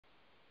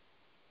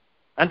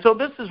And so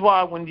this is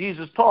why when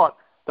Jesus taught,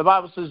 the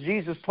Bible says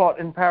Jesus taught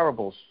in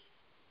parables.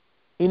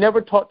 He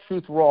never taught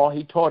truth raw.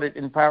 He taught it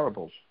in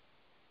parables.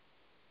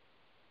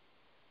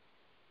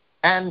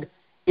 And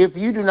if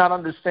you do not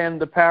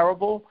understand the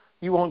parable,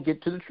 you won't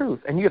get to the truth.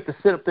 And you have to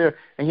sit up there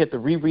and you have to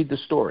reread the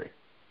story.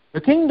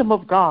 The kingdom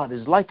of God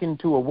is likened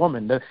to a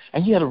woman.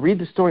 And you have to read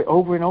the story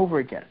over and over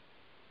again.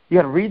 You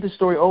got to read the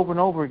story over and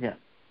over again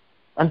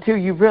until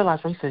you realize,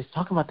 well, he says, he's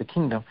talking about the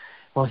kingdom.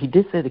 Well, he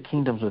did say the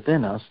kingdom's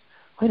within us.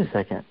 Wait a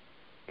second.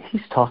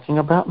 He's talking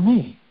about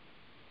me.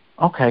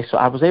 Okay, so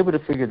I was able to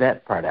figure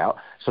that part out.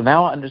 So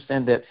now I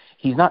understand that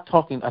he's not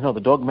talking. I know the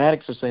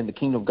dogmatics are saying the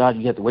kingdom of God,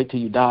 you have to wait till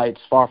you die.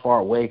 It's far, far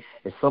away.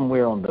 It's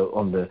somewhere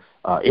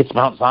it's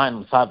Mount Zion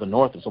on the side of the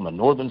north. It's on the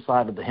northern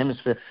side of the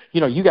hemisphere.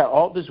 You know, you got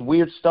all this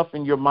weird stuff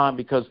in your mind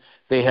because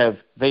they have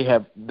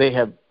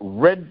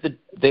read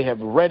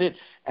it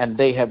and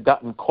they have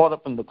gotten caught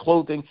up in the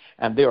clothing,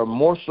 and they are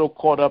more so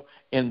caught up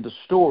in the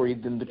story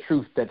than the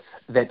truth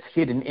that's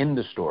hidden in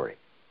the story.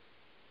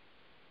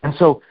 And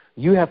so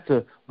you have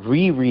to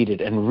reread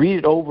it and read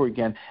it over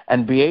again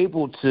and be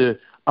able to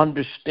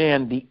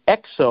understand the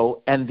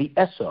exo and the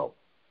eso.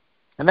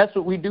 And that's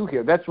what we do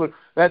here. That's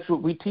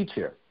what we teach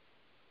here.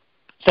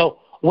 So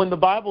when the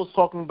Bible is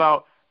talking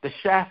about the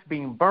shaft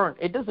being burnt,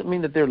 it doesn't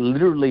mean that they're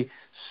literally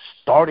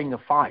starting a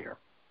fire,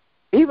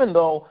 even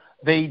though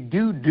they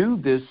do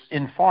this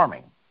in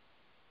farming.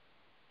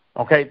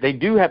 Okay, they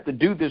do have to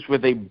do this where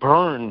they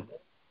burn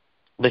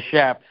the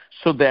shaft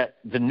so that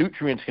the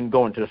nutrients can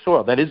go into the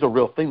soil. That is a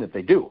real thing that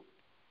they do.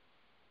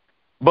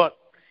 But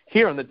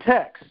here in the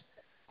text,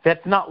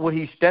 that's not what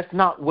he's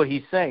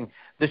saying.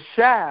 The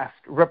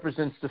shaft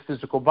represents the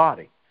physical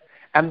body.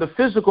 And the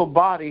physical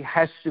body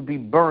has to be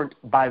burnt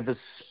by the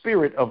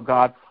Spirit of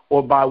God,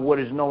 or by what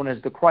is known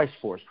as the Christ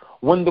force.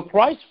 When the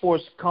Christ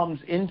force comes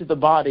into the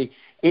body,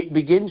 it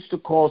begins to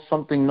cause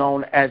something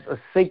known as a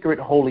sacred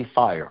holy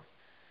fire.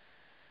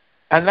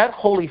 And that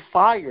holy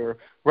fire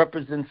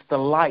represents the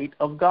light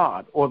of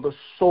God, or the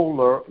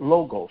solar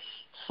logos.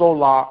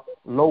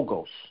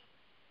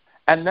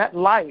 And that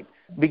light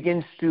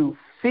begins to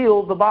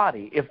fill the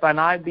body. If thine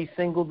eye be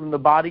single, then the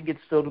body gets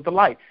filled with the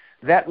light.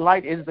 That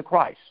light is the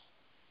Christ.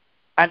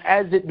 And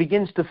as it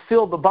begins to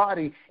fill the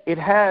body, it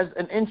has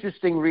an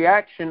interesting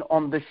reaction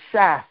on the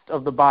shaft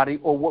of the body,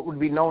 or what would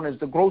be known as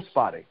the gross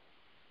body.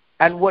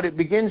 And what it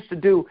begins to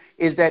do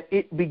is that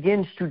it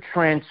begins to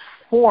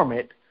transform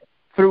it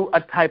through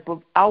a type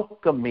of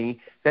alchemy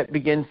that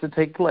begins to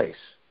take place.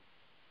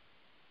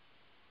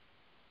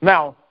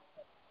 Now,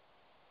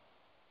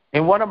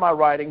 in one of my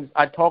writings,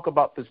 I talk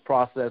about this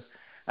process,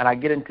 and I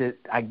get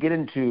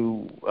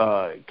into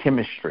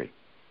chemistry.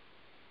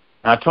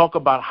 And I talk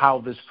about how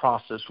this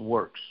process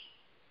works,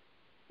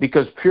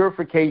 because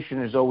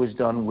purification is always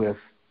done with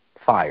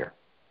fire.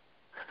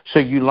 So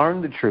you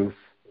learn the truth,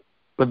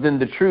 but then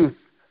the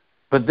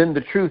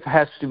truth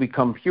has to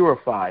become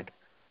purified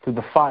through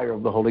the fire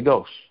of the Holy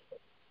Ghost.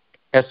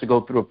 It has to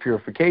go through a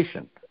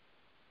purification.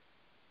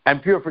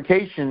 And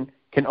purification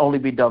can only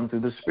be done through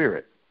the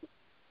Spirit.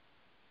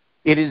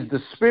 It is the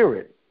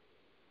Spirit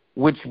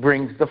which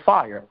brings the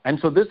fire. And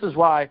so this is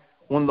why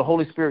when the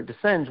Holy Spirit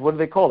descends, what do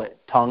they call it?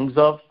 Tongues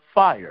of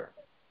fire.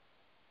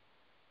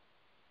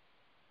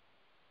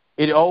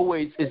 It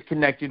always is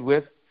connected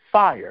with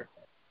fire.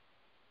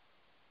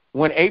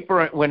 When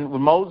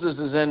Moses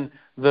is in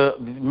the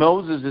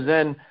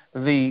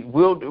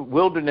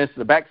wilderness,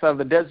 the backside of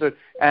the desert,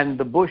 and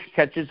the bush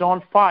catches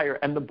on fire,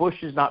 and the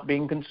bush is not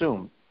being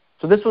consumed.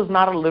 So this was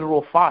not a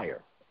literal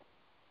fire.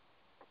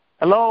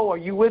 Hello, are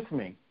you with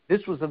me?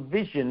 This was a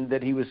vision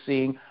that he was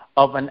seeing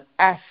of an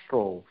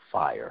astral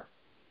fire.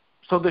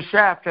 So the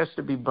shaft has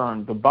to be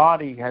burned. The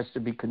body has to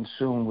be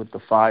consumed with the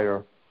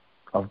fire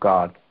of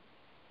God,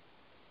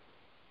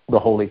 the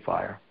holy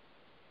fire.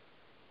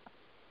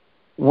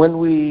 When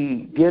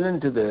we get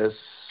into this,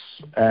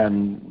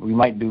 and we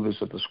might do this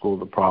at the School of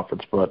the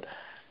Prophets, but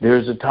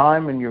there's a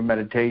time in your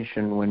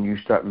meditation when you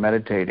start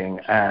meditating,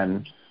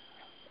 and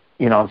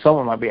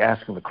someone might be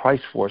asking the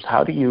Christ force,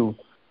 how do you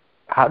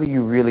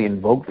really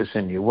invoke this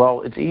in you?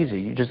 Well, it's easy.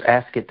 You just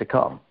ask it to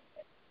come.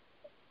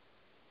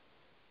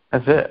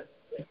 That's it.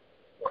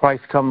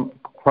 Christ,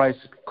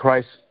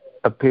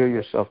 appear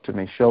yourself to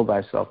me, show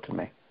thyself to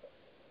me.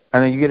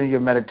 And then you get into your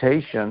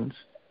meditations,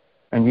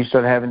 and you'll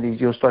start having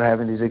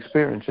these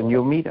experiences, and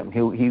you'll meet him.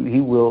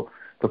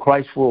 The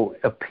Christ will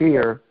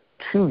appear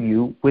to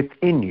you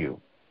within you.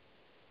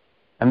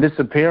 And this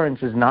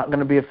appearance is not going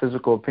to be a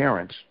physical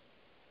appearance.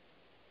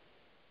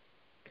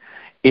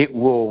 It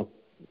will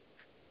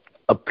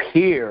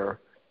appear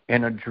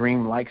in a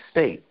dreamlike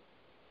state.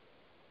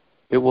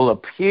 It will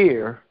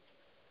appear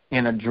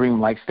in a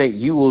dreamlike state.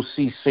 You will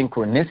see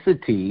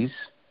synchronicities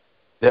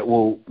that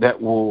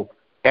will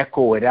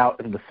echo it out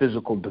in the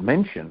physical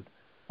dimension.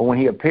 But when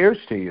he appears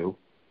to you,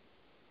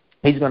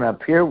 he's going to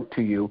appear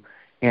to you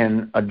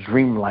in a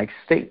dreamlike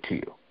state to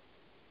you.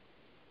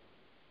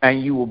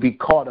 And you will be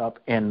caught up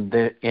in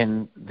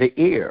the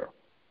ear.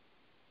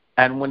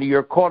 And when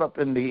you're caught up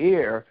in the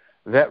ear,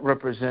 that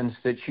represents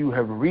that you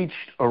have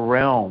reached a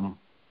realm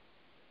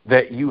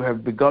that you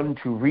have begun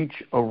to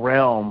reach a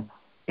realm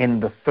in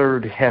the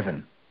third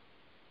heaven,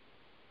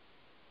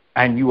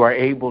 and you are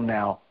able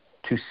now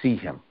to see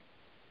him.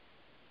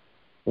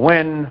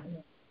 When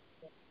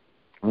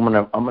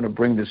I'm gonna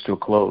bring this to a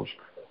close.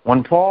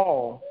 When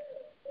Paul,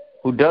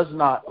 who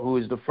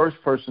is the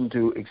first person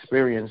to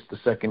experience the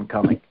second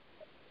coming.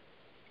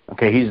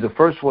 Okay, he's the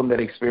first one that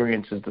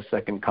experiences the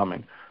second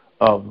coming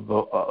of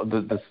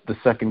the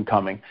second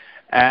coming.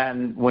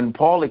 And when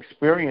Paul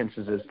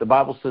experiences this, the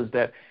Bible says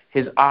that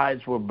his eyes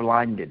were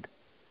blinded.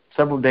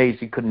 Several days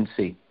he couldn't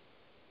see.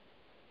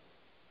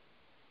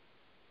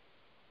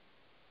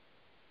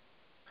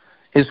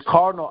 His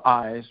carnal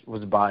eyes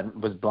was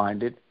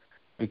blinded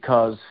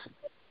because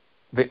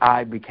the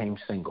eye became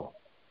single.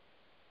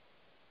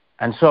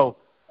 And so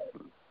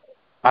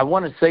I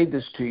want to say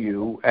this to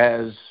you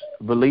as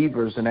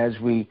believers and as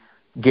we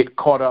get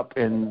caught up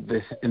in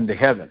the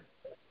heaven.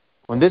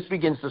 When this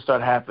begins to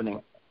start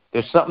happening,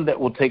 there's something that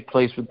will take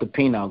place with the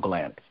pineal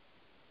gland,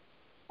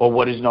 or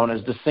what is known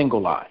as the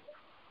single eye,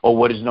 or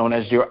what is known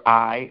as your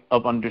eye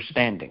of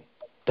understanding.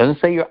 It doesn't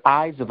say your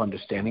eyes of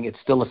understanding, it's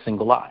still a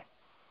single eye.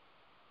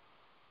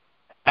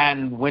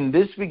 And when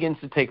this begins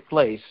to take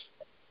place,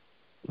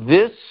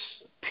 this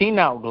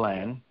pineal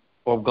gland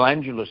or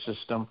glandular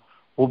system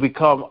will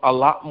become a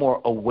lot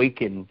more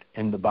awakened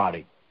in the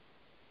body.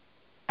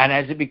 And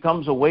as it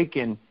becomes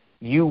awakened,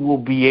 you will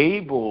be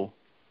able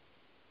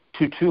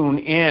to tune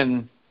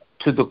in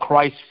to the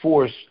Christ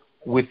force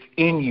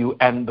within you,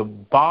 and the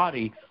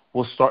body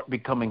will start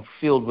becoming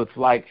filled with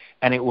light,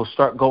 and it will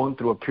start going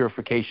through a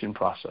purification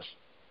process.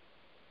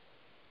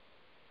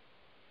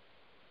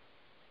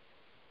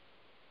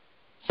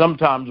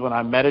 Sometimes when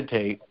I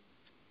meditate,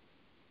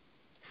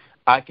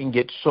 I can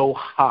get so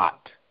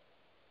hot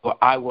or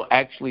I will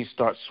actually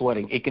start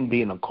sweating. It can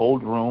be in a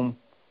cold room,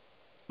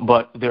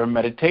 but there are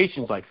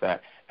meditations like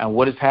that. And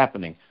what is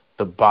happening?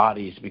 The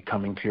body is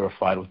becoming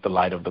purified with the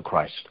light of the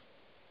Christ.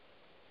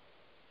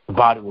 The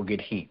body will get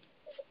heat.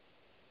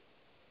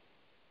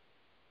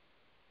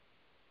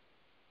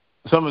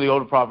 Some of the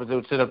older prophets, they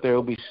would sit up there, it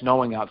would be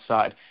snowing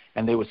outside,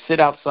 and they would sit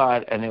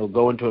outside and they would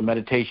go into a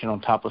meditation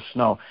on top of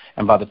snow,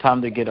 and by the time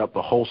they get up,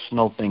 the whole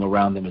snow thing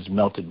around them is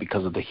melted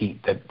because of the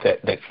heat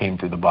that came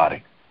through the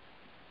body.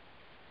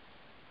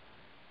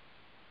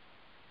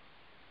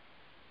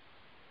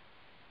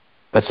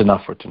 That's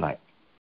enough for tonight.